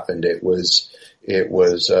has happened. It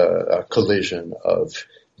was a collision of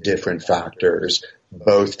different factors,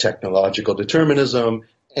 both technological determinism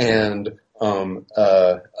and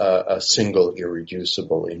a single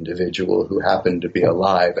irreducible individual who happened to be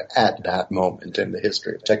alive at that moment in the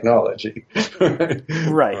history of technology.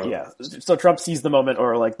 Right, yeah. So Trump seized the moment,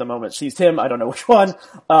 or like the moment seized him. I don't know which one.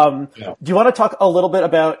 Do you want to talk a little bit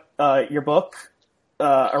about your book,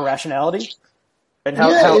 Irrationality, and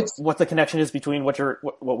what the connection is between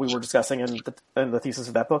what we were discussing and the thesis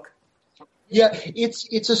of that book? Yeah,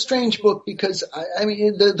 it's a strange book because, I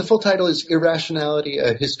mean, the full title is Irrationality,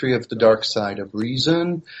 A History of the Dark Side of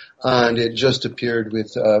Reason, and it just appeared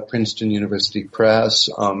with Princeton University Press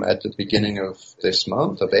at the beginning of this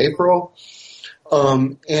month, of April.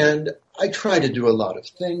 And I try to do a lot of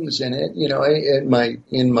things in it. You know,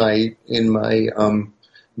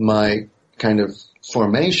 my kind of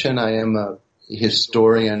formation, I am a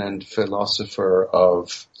historian and philosopher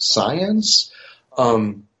of science.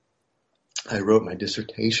 I wrote my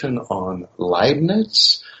dissertation on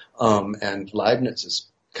Leibniz, and Leibniz is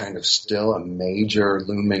kind of still a major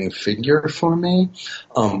looming figure for me,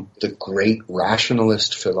 the great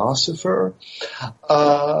rationalist philosopher.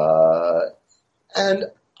 And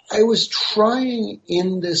I was trying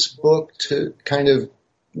in this book to kind of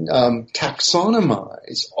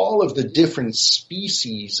taxonomize all of the different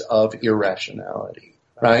species of irrationality.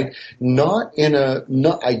 Right?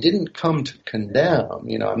 I didn't come to condemn,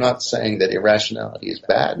 I'm not saying that irrationality is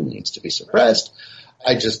bad and needs to be suppressed.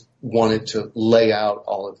 I just wanted to lay out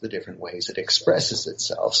all of the different ways it expresses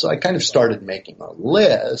itself. So I kind of started making a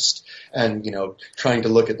list and, trying to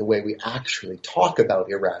look at the way we actually talk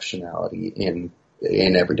about irrationality in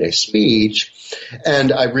everyday speech.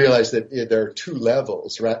 And I realized that there are two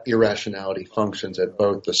levels. Irrationality functions at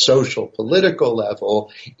both the social, political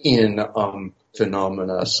level in,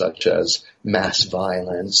 phenomena such as mass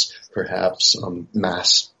violence, perhaps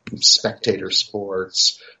mass spectator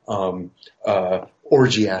sports,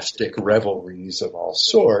 orgiastic revelries of all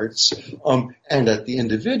sorts. And at the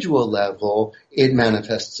individual level, it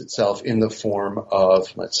manifests itself in the form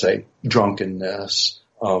of, let's say, drunkenness,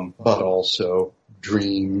 but also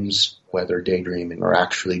dreams, whether daydreaming or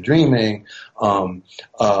actually dreaming, also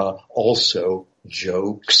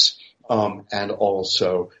jokes, and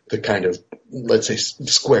also the kind of, let's say,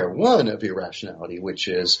 square one of irrationality, which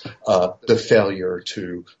is the failure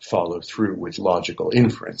to follow through with logical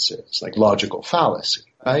inferences, like logical fallacy,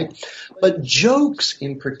 right? But jokes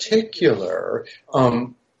in particular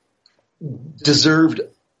deserved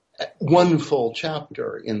one full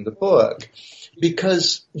chapter in the book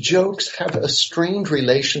because jokes have a strange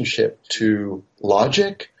relationship to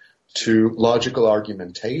logic, to logical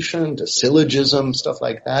argumentation, to syllogism, stuff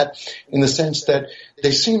like that, in the sense that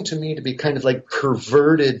they seem to me to be kind of like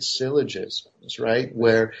perverted syllogisms, right?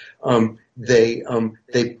 Where they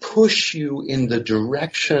push you in the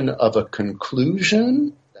direction of a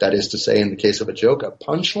conclusion, that is to say, in the case of a joke, a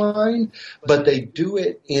punchline, but they do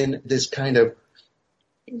it in this kind of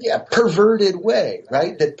perverted way,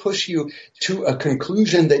 right? That push you to a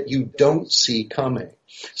conclusion that you don't see coming.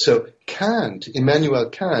 So Immanuel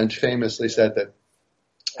Kant famously said that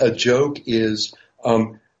a joke is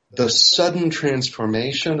the sudden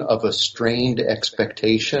transformation of a strained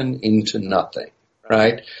expectation into nothing,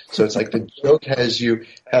 right? So it's like the joke has you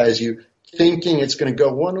thinking it's going to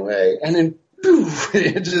go one way, and then poof,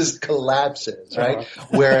 it just collapses, right?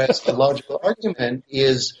 Whereas a logical argument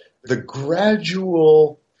is the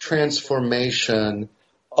gradual transformation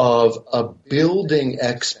of a building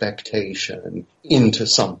expectation into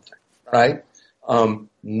something, right?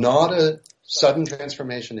 Not a sudden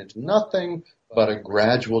transformation into nothing, but a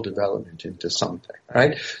gradual development into something,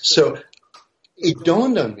 right? So it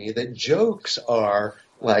dawned on me that jokes are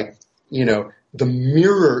like, the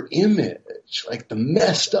mirror image, like the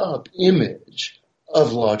messed up image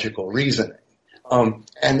of logical reasoning.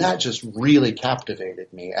 And that just really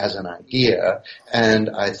captivated me as an idea, and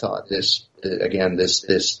I thought this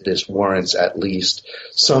warrants at least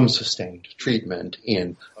some sustained treatment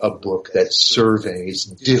in a book that surveys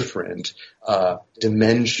different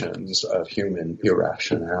dimensions of human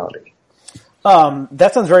irrationality.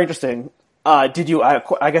 That sounds very interesting. Did you?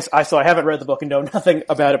 I guess I haven't read the book and know nothing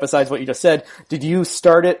about it besides what you just said. Did you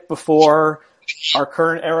start it before our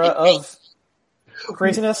current era of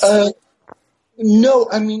craziness? No,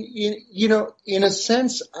 I mean, in a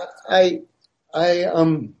sense, I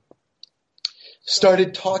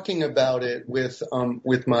started talking about it with my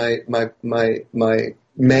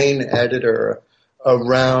main editor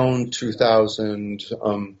around 2000,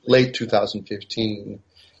 late 2015,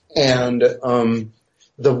 and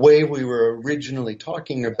the way we were originally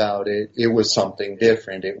talking about it, it was something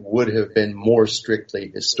different. It would have been more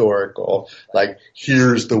strictly historical. Like,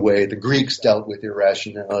 here's the way the Greeks dealt with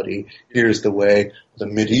irrationality. Here's the way the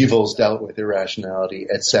medievals dealt with irrationality,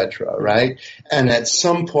 etc. Right? And at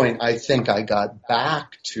some point, I think I got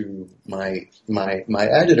back to my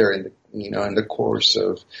editor in the course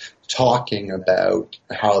of talking about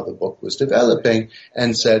how the book was developing,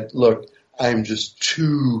 and said, look, I'm just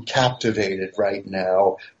too captivated right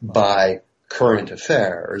now by current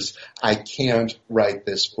affairs. I can't write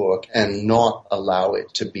this book and not allow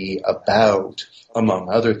it to be about, among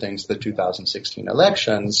other things, the 2016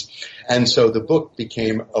 elections. And so the book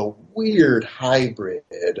became a weird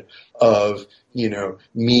hybrid of,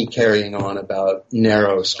 me carrying on about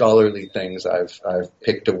narrow scholarly things I've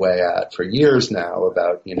picked away at for years now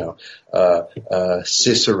about,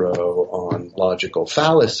 Cicero on logical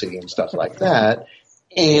fallacy and stuff like that,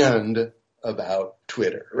 and about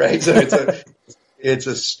Twitter, right? So it's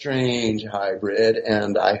a strange hybrid,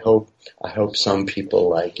 and I hope some people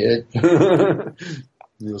like it.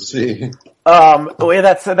 You'll see.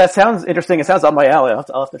 That sounds interesting. It sounds up my alley.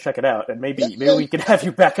 I'll have to check it out, and maybe we can have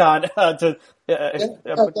you back on to get a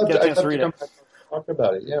chance to read it. Talk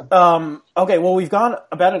about it, yeah. Okay, well, we've gone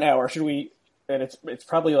about an hour. Should we? And it's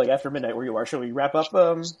probably like after midnight where you are. Should we wrap up?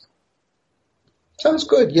 Sounds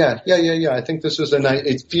good. Yeah. I think this was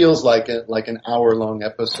it feels like an hour-long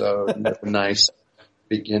episode. With a nice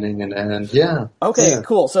beginning and end. Yeah. Okay, yeah.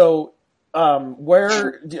 Cool. So,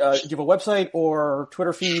 where do you have a website or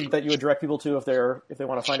Twitter feed that you would direct people to if they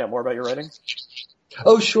want to find out more about your writing?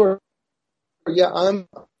 Oh, sure. Yeah,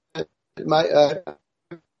 my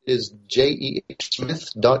is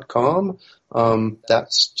jehsmith.com.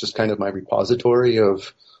 That's just kind of my repository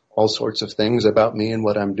of all sorts of things about me and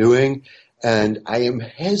what I'm doing. And I am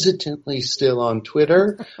hesitantly still on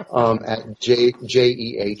Twitter, at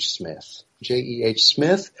JEH Smith. JEH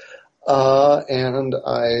Smith. And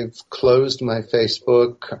I've closed my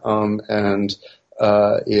Facebook, and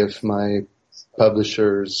if my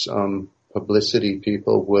publishers, publicity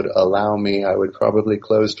people would allow me, I would probably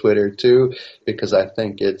close Twitter too, because I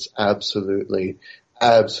think it's absolutely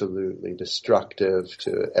destructive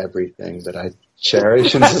to everything that I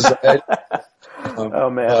cherish in society. Oh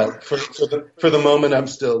man! For the moment, I'm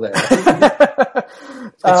still there.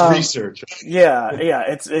 It's research. Yeah.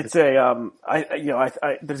 It's there's going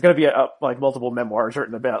to be multiple memoirs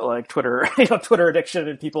written about like Twitter, Twitter addiction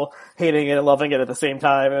and people hating it and loving it at the same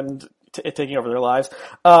time and it taking over their lives.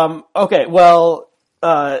 Okay. Well,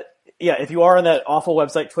 if you are on that awful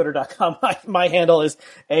website, twitter.com, my handle is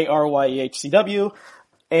ARYEHCW.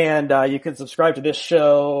 And you can subscribe to this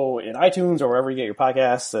show in iTunes or wherever you get your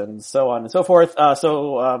podcasts and so on and so forth.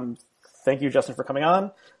 Thank you, Justin, for coming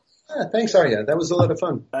on. Yeah, thanks, Aryeh. That was a lot of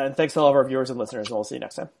fun. And thanks to all of our viewers and listeners, and we'll see you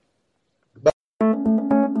next time. Bye.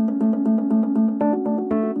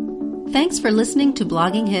 Thanks for listening to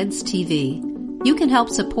Blogging Heads TV. You can help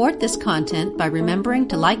support this content by remembering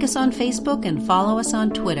to like us on Facebook and follow us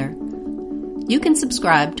on Twitter. You can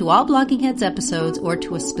subscribe to all Blogging Heads episodes or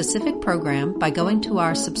to a specific program by going to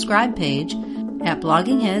our subscribe page at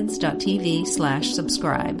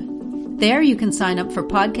bloggingheads.tv/subscribe. There you can sign up for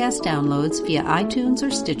podcast downloads via iTunes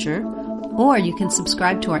or Stitcher, or you can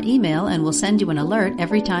subscribe to our email and we'll send you an alert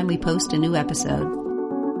every time we post a new episode.